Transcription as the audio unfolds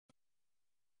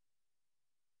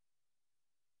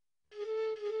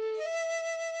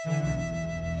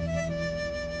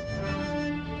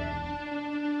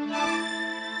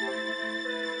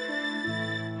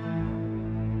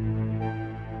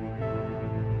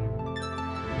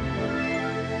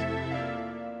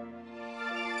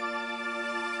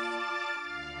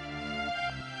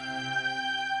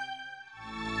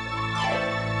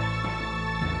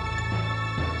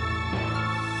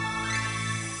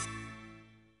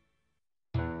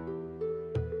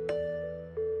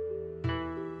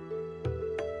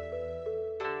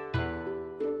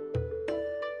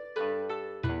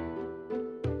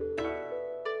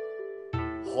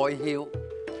海竅，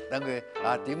等佢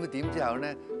點一點之後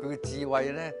咧，佢嘅智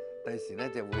慧咧，第時咧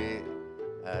就會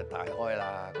大開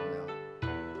啦咁樣。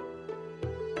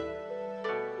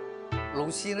老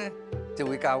師咧就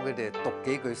會教佢哋讀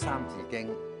幾句《三字經》，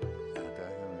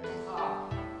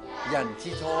人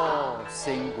之初，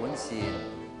性本善，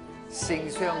性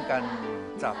相近，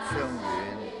習相遠，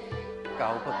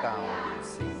教不教，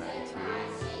性難辭。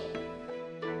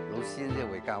老師咧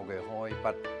會教佢開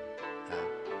筆。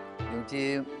用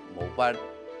支毛筆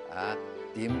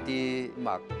點啲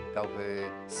墨教佢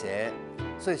寫，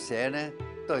所以寫咧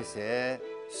都係寫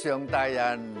上大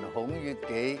人孔乙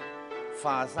己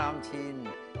化3070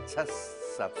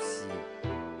事。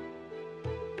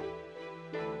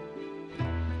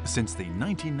 Since the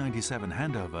 1997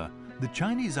 handover, the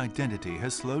Chinese identity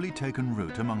has slowly taken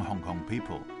root among Hong Kong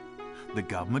people. The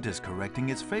government is correcting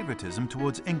its favoritism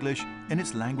towards English in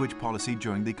its language policy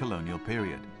during the colonial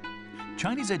period.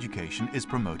 Chinese education is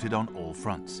promoted on all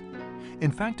fronts.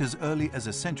 In fact, as early as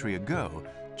a century ago,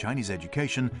 Chinese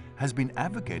education has been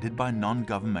advocated by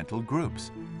non-governmental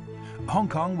groups. Hong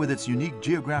Kong, with its unique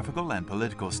geographical and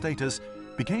political status,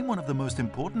 became one of the most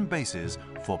important bases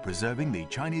for preserving the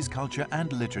Chinese culture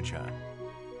and literature.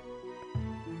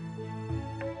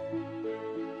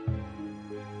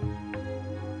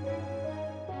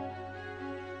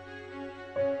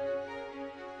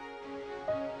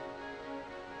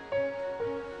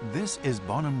 This is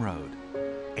Bonham Road.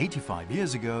 85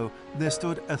 years ago, there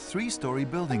stood a 3-story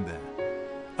building there.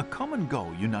 A common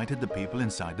goal united the people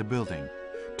inside the building,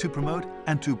 to promote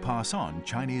and to pass on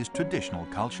Chinese traditional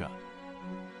culture.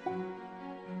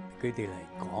 佢哋嚟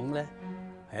講咧，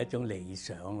係一種理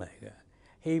想嚟嘅，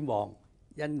希望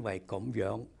因為咁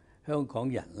樣，香港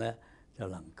人咧就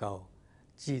能夠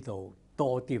知道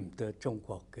多啲唔多中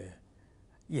國嘅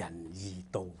仁義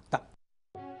道德。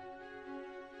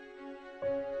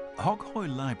 Hock Hoi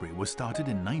Library was started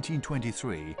in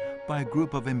 1923 by a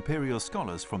group of imperial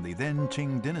scholars from the then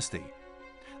Qing dynasty.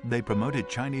 They promoted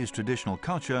Chinese traditional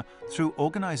culture through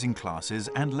organizing classes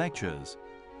and lectures.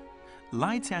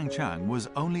 Lai Tiangchang was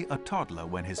only a toddler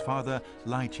when his father,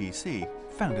 Lai Qisi,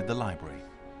 founded the library.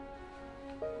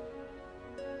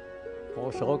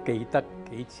 我所記得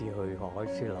幾次去學海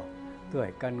書樓，都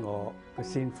係跟我個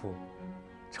先父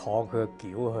坐佢個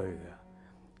轎去嘅。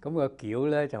咁個轎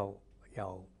咧就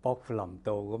由薄扶林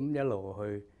道咁一路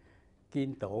去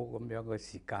堅道咁樣嘅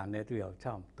時間咧，都有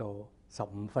差唔多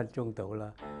15分鐘到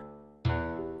啦。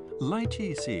Lai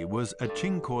Qisi was a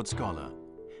Qing court scholar.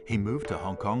 He moved to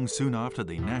Hong Kong soon after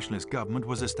the nationalist government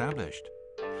was established.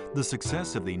 The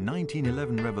success of the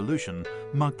 1911 revolution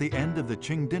marked the end of the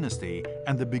Qing dynasty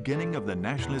and the beginning of the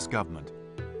nationalist government.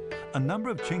 A number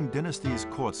of Qing dynasty's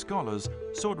court scholars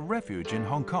sought refuge in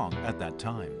Hong Kong at that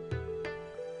time.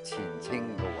 前清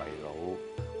嘅遺老，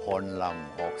翰林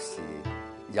學士，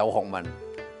有學問，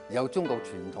有中國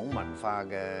傳統文化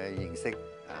嘅認識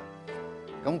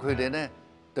咁佢哋咧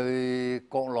對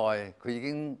國內佢已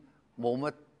經冇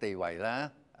乜地位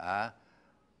啦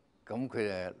咁佢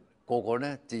哋個個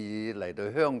咧自嚟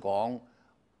到香港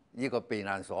呢個避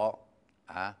難所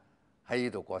喺呢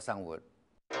度過生活。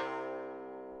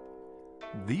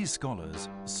 These scholars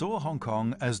saw Hong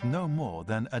Kong as no more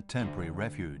than a temporary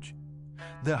refuge.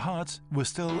 Their hearts were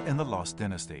still in the lost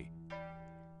dynasty.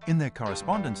 In their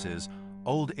correspondences,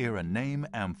 old era name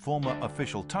and former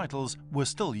official titles were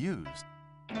still used.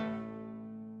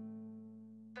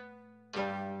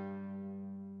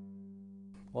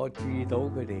 我注意到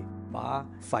佢哋把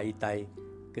廢帝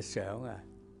嘅相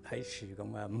喺樹咁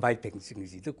唔係平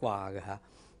時都掛嘅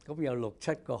咁有6、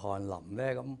7個翰林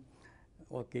咧，咁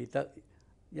我記得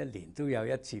一年都有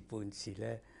1次半次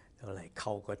咧，就嚟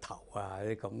叩個頭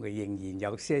啲咁嘅，仍然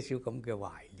有些少咁嘅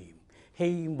懷念，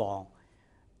希望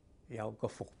有個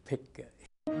復辟嘅。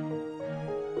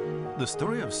 The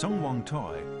story of Song Wong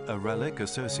Toi, a relic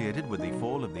associated with the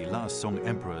fall of the last Song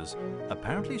emperors,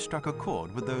 apparently struck a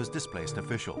chord with those displaced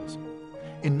officials.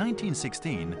 In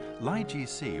 1916, Lai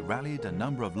Jisi rallied a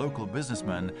number of local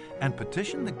businessmen and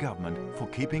petitioned the government for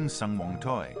keeping Song Wong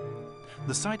Toi.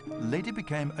 The site later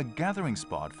became a gathering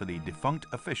spot for the defunct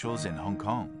officials in Hong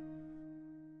Kong.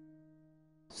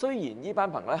 雖然呢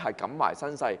班朋友咧係感懷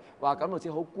身世，話感到自己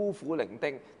好孤苦伶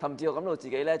仃，甚至乎感到自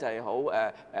己咧就係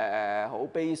好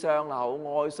悲傷啦、好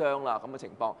哀傷啦咁嘅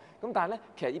情況。咁但係咧，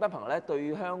其實呢班朋友咧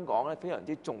對香港咧非常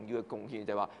之重要嘅貢獻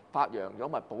就係話發揚咗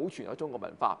同埋保存咗中國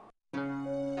文化。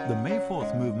 The May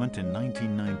 4th movement in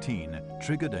 1919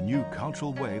 triggered a new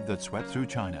cultural wave that swept through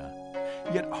China.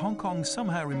 Yet Hong Kong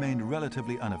somehow remained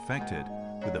relatively unaffected,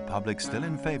 with the public still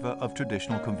in favor of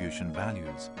traditional Confucian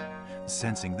values.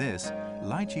 Sensing this,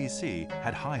 Li Yiu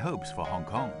had high hopes for Hong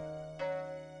Kong.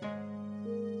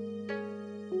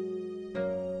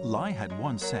 Li had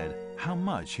once said how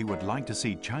much he would like to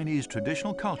see Chinese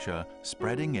traditional culture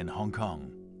spreading in Hong Kong.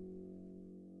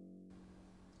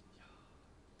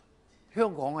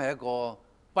 香港係一個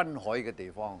濱海嘅地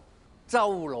方，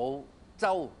周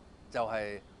就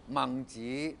係孟子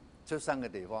出生嘅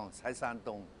地方，喺山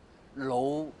東；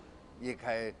魯亦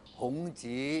係孔子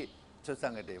出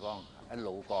生嘅地方，喺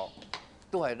魯國，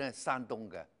都係咧山東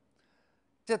嘅。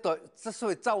之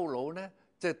所以周魯咧，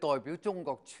就係代表中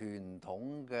國傳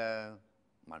統嘅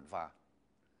文化。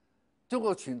中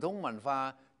國傳統文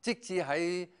化，即使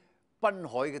喺濱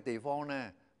海嘅地方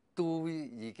咧，都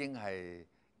已經係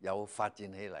有發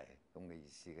展起嚟咁嘅意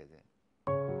思嘅啫。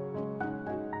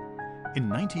In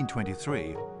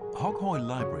 1923, Hock Hoi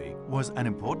Library was an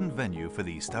important venue for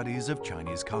the studies of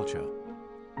Chinese culture.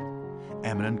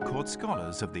 Eminent court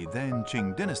scholars of the then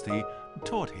Qing dynasty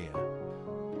taught here.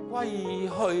 歸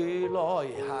去來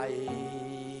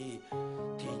兮，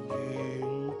田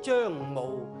園將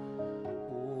暮，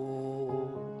胡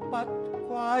不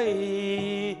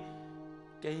歸？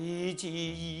既自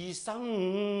以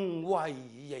生為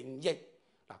形役。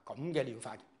嗱咁嘅練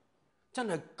法，真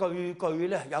係句句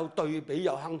咧有對比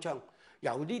有鏗鏘，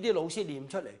由呢啲老師念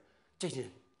出嚟，直情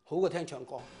好過聽唱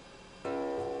歌。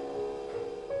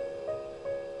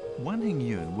 Wan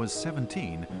Hingyun was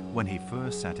 17 when he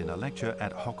first sat in a lecture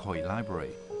at Hock Hoi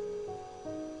Library.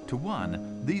 To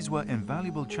Wan, these were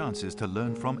invaluable chances to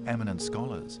learn from eminent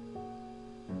scholars.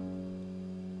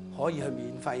 可以去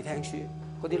免費聽書，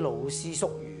嗰啲老師叔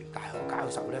儒、大學教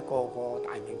授咧，個個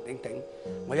大名鼎鼎。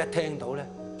我一聽到咧，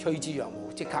趨之若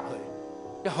鶩，即刻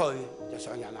去，一去就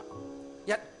上癮啦。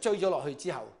一追咗落去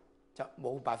之後，就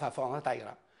冇辦法放得低㗎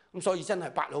啦。咁所以真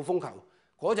係8號風球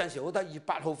嗰陣時好得意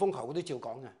，8號風球我都照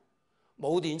講嘅。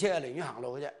 冇電車啊，寧願行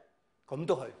路嘅啫，咁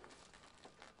都去。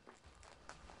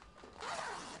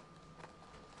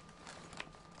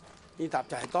呢沓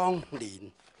就係當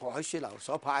年海書樓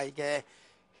所派嘅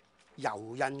油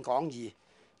印講義，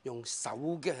用手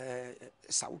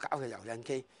搞嘅油印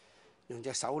機，用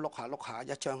隻手碌下，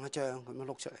一張一張咁樣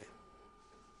碌出嚟。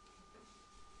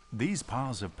 These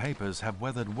piles of papers have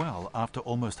weathered well after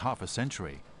almost half a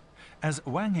century. As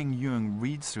Wang Hingyun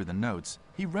reads through the notes,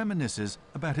 he reminisces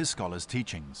about his scholars'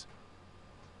 teachings.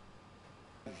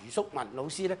 余叔文老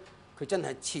師咧，佢真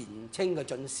係前清嘅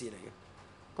進士嚟嘅。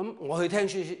咁我去聽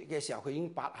書嘅時候，佢已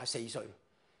經84歲，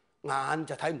眼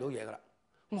就睇唔到嘢㗎啦。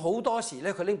咁好多時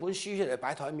咧，佢拎本書出嚟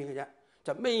擺台面嘅啫，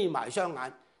就眯埋雙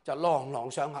眼，就朗朗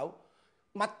上口，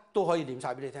乜都可以念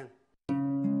晒俾你聽。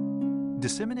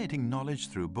 Disseminating knowledge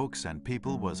through books and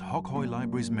people was Hock Hoi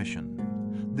Library's mission.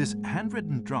 This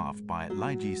handwritten draft by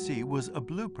Li Yiu was a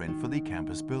blueprint for the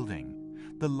campus building.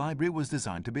 The library was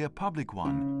designed to be a public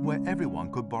one, where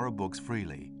everyone could borrow books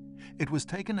freely. It was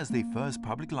taken as the first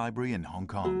public library in Hong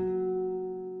Kong.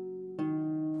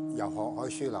 由學海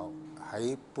書樓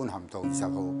喺般咸道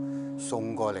20號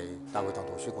送過嚟大會堂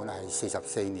圖書館係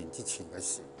44年之前嘅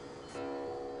事。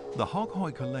 The Hock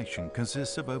Hoi collection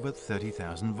consists of over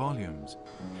 30,000 volumes.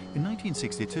 In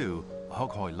 1962,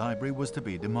 Hock Hoi Library was to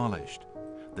be demolished.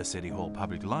 The City Hall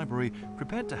Public Library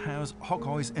prepared to house Hock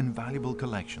Hoi's invaluable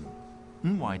collection.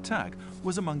 Wai Tak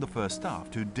was among the first staff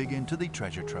to dig into the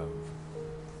treasure trove.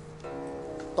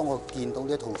 當我見到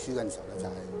呢一套書嘅時候咧，就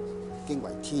係驚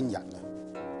為天人啊！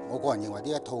我個人認為呢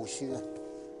一套書咧，《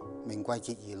名貴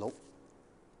節義錄》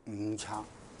5冊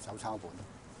手抄本，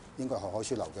應該係學海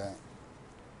書樓嘅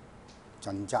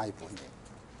鎮齋本嘅。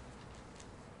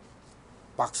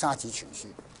白沙子全書，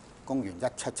公元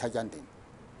1771年，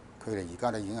距離而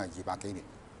家咧已經係200幾年，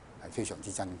係非常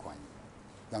之珍貴。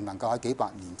又能夠喺幾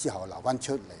百年之後留翻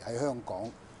出嚟喺香港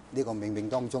呢個冥冥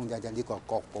當中嘅呢個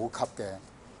國寶級嘅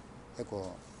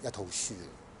一套書。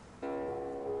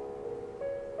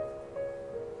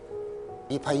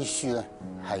呢批書咧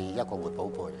係一個活寶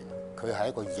貝嚟嘅，佢係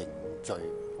一個凝聚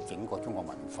整個中國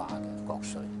文化嘅國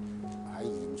粹。喺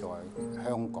現在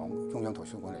香港中央圖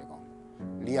書館嚟講，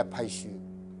呢一批書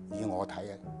以我睇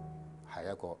嘅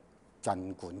係一個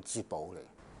鎮館之寶嚟。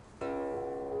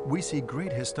we see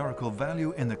great historical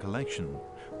value in the collection,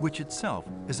 which itself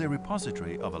is a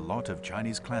repository of a lot of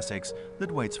Chinese classics that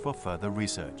waits for further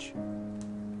research.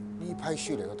 呢批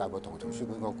書嚟到大埔同圖書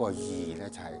館嗰個意義咧，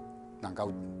就係能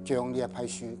夠將呢一批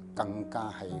書更加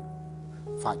係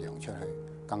發揚出去，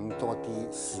更多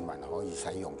啲市民可以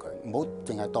使用佢，唔好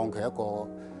淨係當佢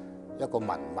一個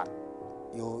文物，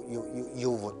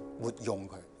要活用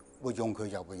佢，活用佢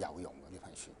就會有用嘅呢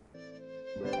批書。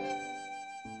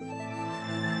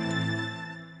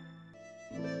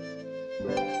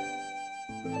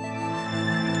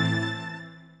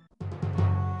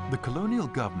The colonial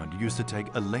government used to take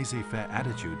a laissez-faire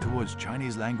attitude towards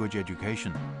Chinese language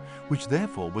education, which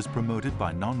therefore was promoted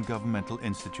by non-governmental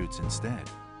institutes instead.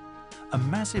 A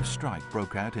massive strike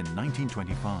broke out in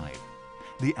 1925.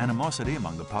 The animosity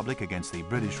among the public against the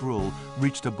British rule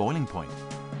reached a boiling point.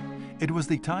 It was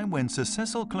the time when Sir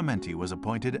Cecil Clementi was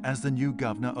appointed as the new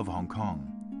governor of Hong Kong.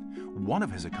 One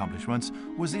of his accomplishments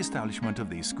was the establishment of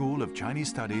the School of Chinese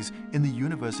Studies in the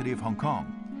University of Hong Kong,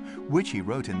 which he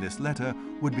wrote in this letter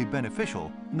would be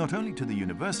beneficial not only to the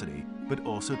university but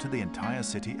also to the entire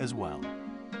city as well.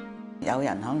 有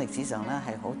人喺歷史上咧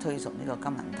係好推崇呢個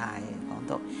金文泰港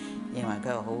督，認為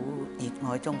佢係好熱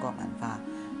愛中國文化，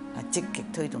積極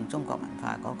推動中國文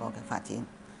化嗰個嘅發展。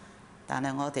但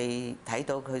係我哋睇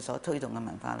到佢所推動嘅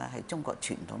文化咧係中國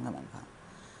傳統嘅文化。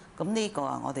咁呢個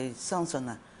我哋相信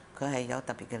佢係有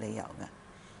特別嘅理由嘅，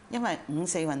因為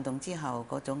5·4運動之後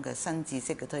嗰種嘅新知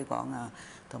識嘅推廣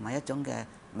同埋一種嘅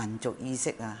民族意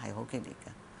識係好激烈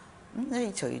嘅。咁所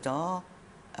以除咗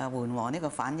緩和呢個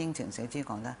反英情緒之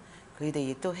外咧，佢哋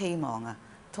亦都希望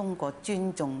通過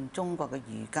尊重中國嘅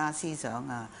儒家思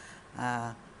想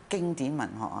經典文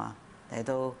學嚟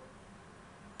到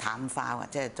淡化或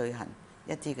者係對行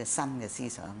一啲嘅新嘅思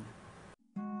想。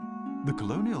The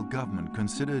colonial government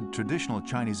considered traditional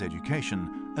Chinese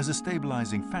education as a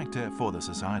stabilizing factor for the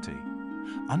society.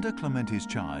 Under Clementi's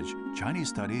charge, Chinese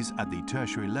studies at the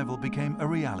tertiary level became a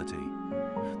reality.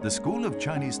 The School of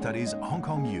Chinese Studies Hong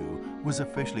Kong U was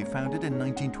officially founded in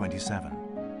 1927.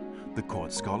 The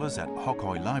court scholars at Hock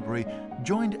Hoi Library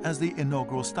joined as the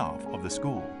inaugural staff of the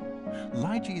school.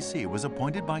 Li Yiu was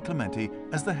appointed by Clementi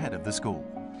as the head of the school.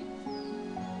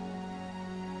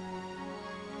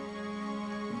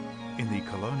 In the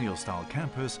colonial-style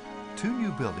campus, 2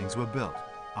 new buildings were built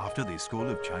after the School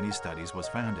of Chinese Studies was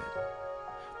founded.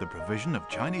 The provision of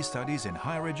Chinese studies in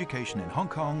higher education in Hong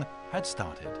Kong had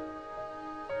started.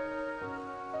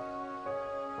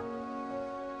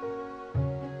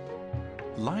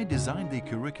 Li designed the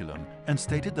curriculum and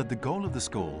stated that the goal of the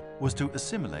school was to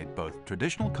assimilate both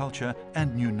traditional culture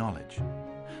and new knowledge.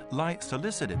 Li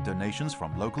solicited donations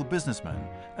from local businessmen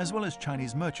as well as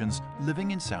Chinese merchants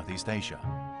living in Southeast Asia.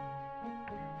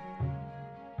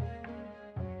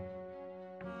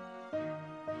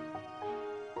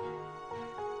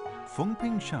 Fung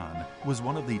Ping Shan was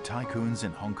one of the tycoons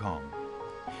in Hong Kong.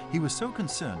 He was so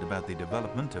concerned about the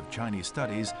development of Chinese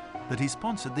studies that he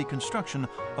sponsored the construction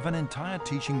of an entire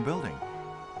teaching building.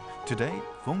 Today,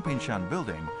 Fung Ping Shan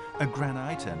Building, a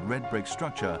granite and red brick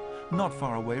structure not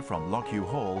far away from Lock Yew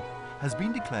Hall, has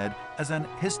been declared as an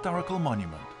historical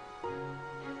monument.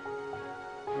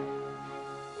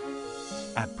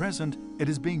 At present, it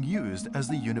is being used as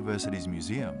the university's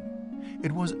museum.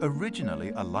 It was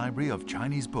originally a library of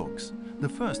Chinese books, the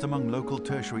first among local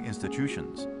tertiary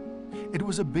institutions. It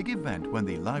was a big event when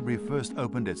the library first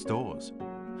opened its doors.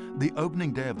 The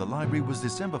opening day of the library was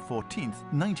December 14th,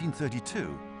 1932,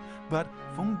 but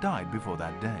Fung died before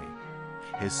that day.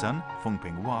 His son, Fung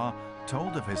Pinghua,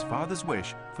 told of his father's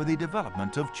wish for the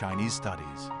development of Chinese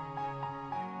studies.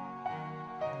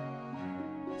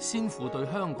 先父對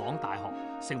香港大學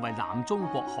成為南中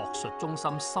國學術中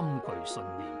心深具信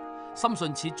念，深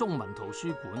信此中文圖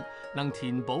書館能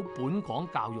填補本港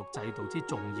教育制度之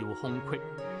重要空隙，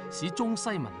使中西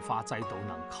文化制度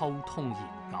能溝通研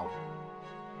究。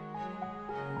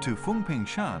To Fung Ping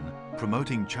Shan,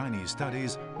 promoting Chinese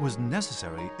studies was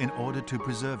necessary in order to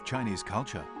preserve Chinese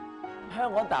culture. 香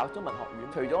港大學中文學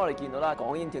院除咗我哋見到啦，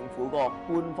港英政府嗰個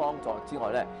官方座之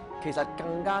外咧，其實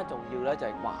更加重要咧就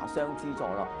係華商資助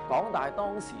啦。港大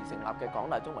當時成立嘅港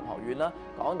大中文學院啦，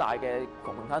港大嘅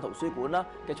馮平山圖書館啦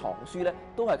嘅藏書咧，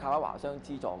都係靠翻華商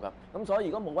資助㗎。咁所以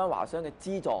如果冇翻華商嘅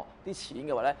資助啲錢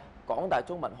嘅話咧，港大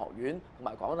中文學院同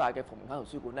埋港大嘅馮平山圖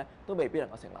書館咧，都未必能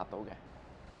夠成立到嘅。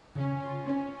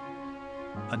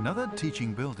Another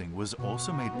teaching building was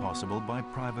also made possible by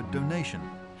private donation,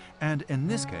 and in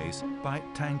this case by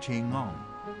Tang Qi-ngong.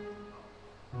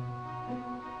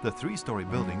 The 3-story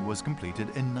building was completed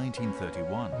in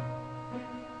 1931.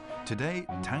 Today,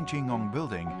 Tang Qi-ngong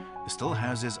Building still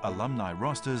houses alumni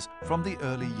rosters from the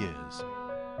early years.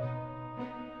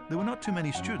 There were not too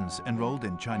many students enrolled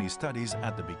in Chinese studies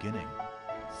at the beginning.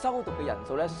 修讀嘅人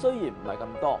數咧雖然唔係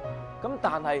咁多，咁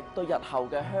但係對日後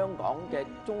嘅香港嘅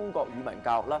中國語文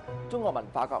教育啦、中國文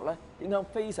化教育咧影響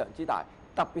非常之大，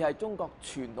特別係中國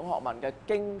傳統學問嘅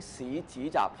經史子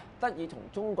集得以從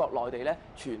中國內地咧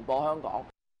傳播香港。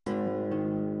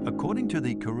According to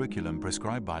the curriculum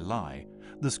prescribed by Li,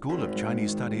 the School of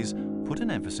Chinese Studies put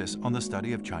an emphasis on the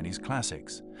study of Chinese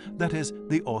classics, that is,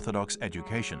 the orthodox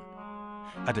education.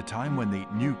 At a time when the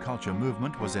New Culture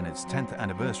movement was in its 10th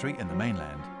anniversary in the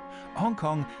mainland, Hong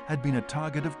Kong had been a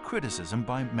target of criticism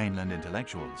by mainland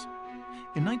intellectuals.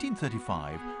 In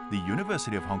 1935, the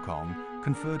University of Hong Kong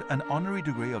conferred an honorary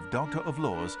degree of Doctor of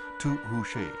Laws to Hu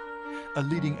Shi, a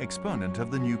leading exponent of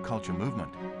the New Culture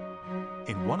movement.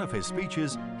 In one of his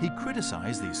speeches, he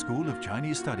criticized the School of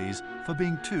Chinese Studies for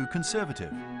being too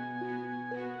conservative.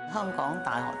 香港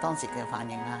大學當時嘅反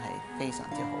應咧係非常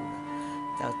之好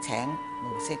嘅，就請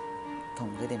老師同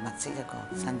佢哋物色一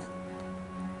個新人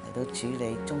嚟到處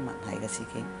理中文系嘅事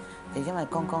件。就因為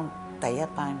剛剛第一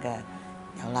班嘅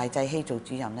由賴濟熙做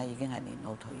主任咧已經係年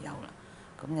老退休啦，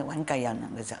咁你揾繼任人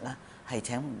嘅時候咧係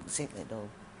請胡適嚟到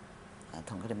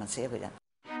同佢哋物色一個人。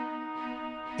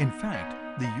In fact,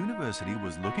 the university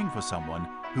was looking for someone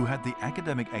who had the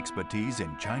academic expertise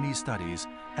in Chinese studies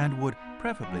and would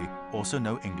preferably also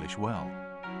know English well.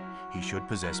 He should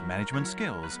possess management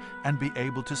skills and be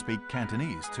able to speak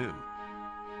Cantonese too.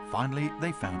 Finally,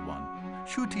 they found one,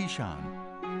 Shu Tishan.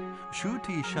 Shu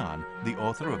Tishan, the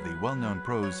author of the well-known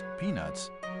prose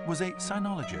Peanuts, was a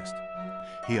sinologist.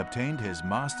 He obtained his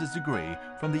master's degree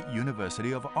from the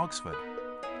University of Oxford.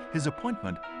 His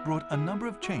appointment brought a number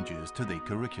of changes to the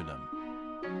curriculum.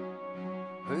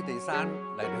 許地山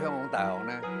嚟到香港大學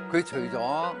呢，佢除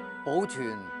咗保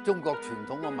存中國傳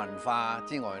統嘅文化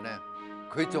之外呢，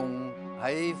佢仲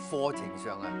喺課程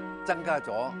上增加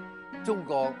咗中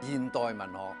國現代文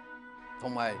學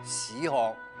同埋史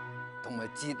學同埋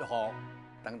哲學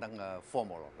等等嘅科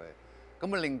目落去，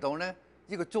咁令到呢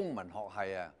呢個中文學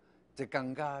系就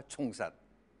更加充實，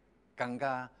更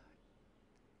加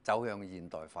走向現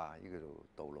代化呢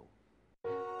個道路。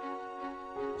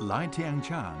Lai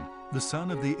Tianchang, the son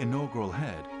of the inaugural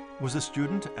head, was a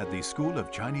student at the School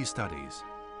of Chinese Studies.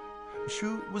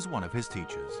 Shu was one of his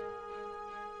teachers.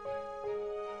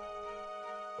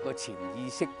 個潛意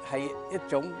識係一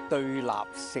種對立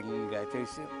性嘅，最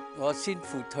少我先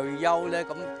父退休咧，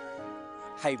咁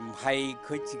係唔係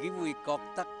佢自己會覺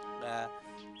得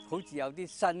好似有啲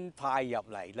新派入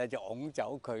嚟咧，就拱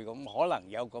走佢咁，可能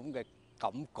有咁嘅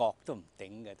感覺都唔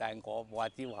定嘅，但係我冇話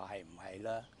知話係唔係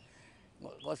啦。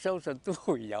我相信都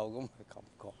會有咁嘅感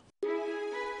覺。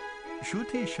Shu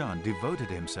Tishan devoted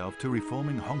himself to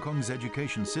reforming Hong Kong's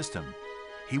education system.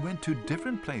 He went to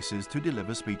different places to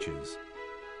deliver speeches.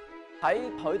 喺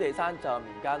許地山就任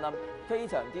年間啦，非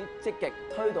常之積極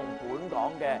推動本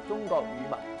港嘅中國語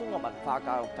文、中國文化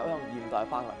教育走向現代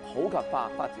化同普及化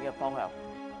發展嘅方向。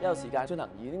一有時間進行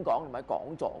演講同埋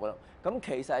講座㗎啦。咁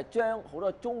其實係將好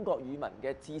多中國語文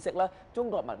嘅知識啦、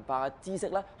中國文化嘅知識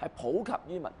咧，係普及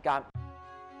於民間。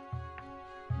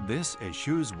This is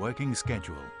Shu's working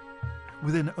schedule.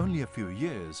 Within only a few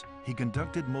years, he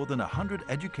conducted more than 100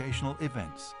 educational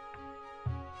events.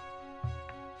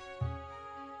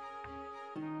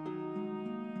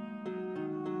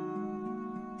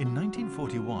 In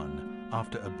 1941,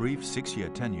 after a brief 6-year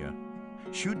tenure,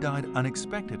 Shu died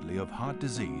unexpectedly of heart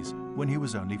disease when he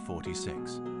was only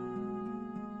 46.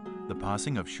 The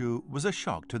passing of Shu was a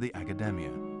shock to the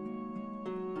academia.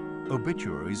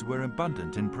 Obituaries were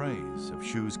abundant in praise of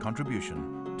Shu's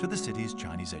contribution to the city's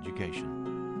Chinese education.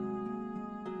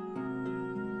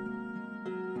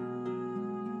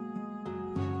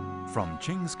 From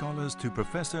Qing scholars to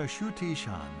Professor Shu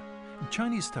Tishan,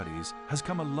 Chinese studies has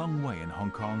come a long way in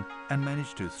Hong Kong and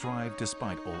managed to thrive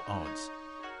despite all odds.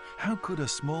 How could a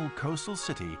small coastal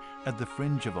city at the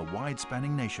fringe of a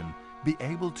wide-spanning nation be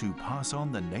able to pass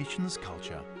on the nation's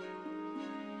culture?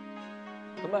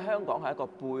 咁喺香港係一個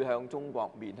背向中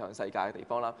國、面向世界嘅地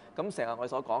方啦。咁成日我哋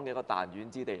所講嘅一個彈丸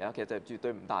之地啦，其實就絕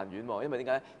對唔彈丸喎。因為點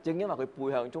解咧？正因為佢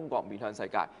背向中國、面向世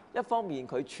界，一方面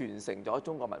佢傳承咗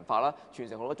中國文化啦，傳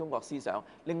承好多中國思想；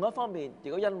另外一方面，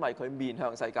亦都因為佢面向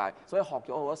世界，所以學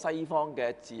咗好多西方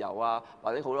嘅自由啊，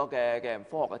或者好多嘅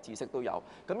科學嘅知識都有。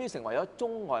咁要成為咗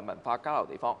中外文化交流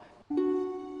地方。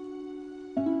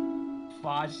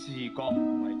化視覺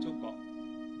為觸覺。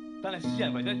但係詩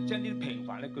人為咗將啲平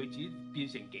凡嘅句子變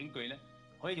成警句咧，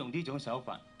可以用呢種手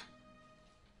法。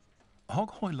Hock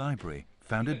Hoi Library,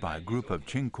 founded by a group of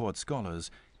Qing court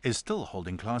scholars, is still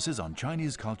holding classes on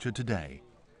Chinese culture today.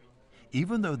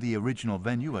 Even though the original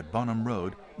venue at Bonham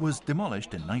Road was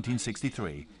demolished in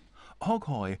 1963, Hog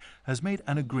Hoi has made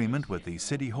an agreement with the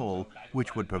City Hall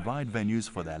which would provide venues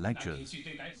for their lectures.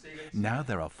 Now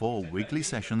there are 4 weekly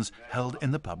sessions held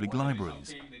in the public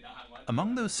libraries.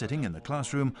 Among those sitting in the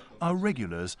classroom are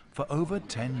regulars for over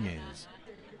 10 years.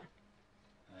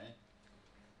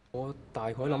 我大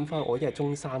概諗翻，我因為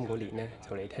中3嗰年咧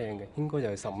就嚟聽嘅，應該就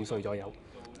係15歲左右。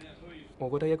我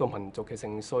覺得一個民族嘅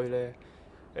盛衰咧，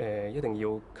一定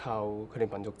要靠佢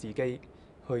哋民族自己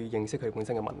去認識佢哋本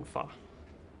身嘅文化，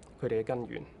佢哋嘅根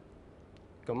源。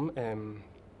咁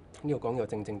呢個講就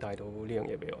正正帶到呢樣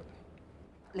嘢俾我。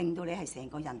令到你係成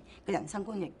個人嘅人生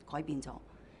觀亦改變咗，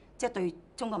即係對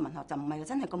中國文學就唔係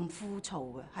真係咁枯燥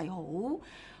嘅，係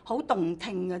好動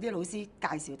聽嘅，啲老師介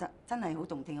紹得真係好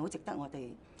動聽，好值得我哋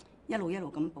一路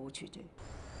咁保存住。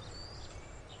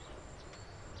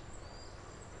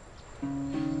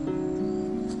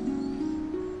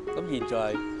咁現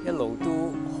在一路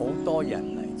都好多人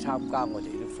嚟參加我哋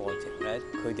啲課程咧，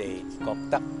佢哋覺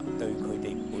得對佢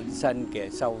哋本身嘅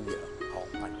修養學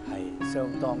問係相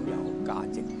當有價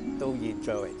值。到現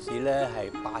在為止咧係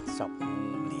85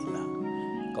年啦，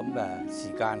咁時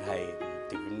間係唔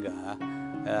短㗎嚇。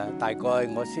大概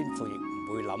我先父亦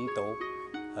唔會諗到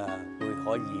會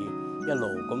可以一路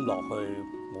咁落去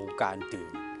冇間斷，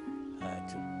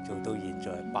做到現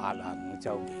在85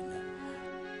週年啦。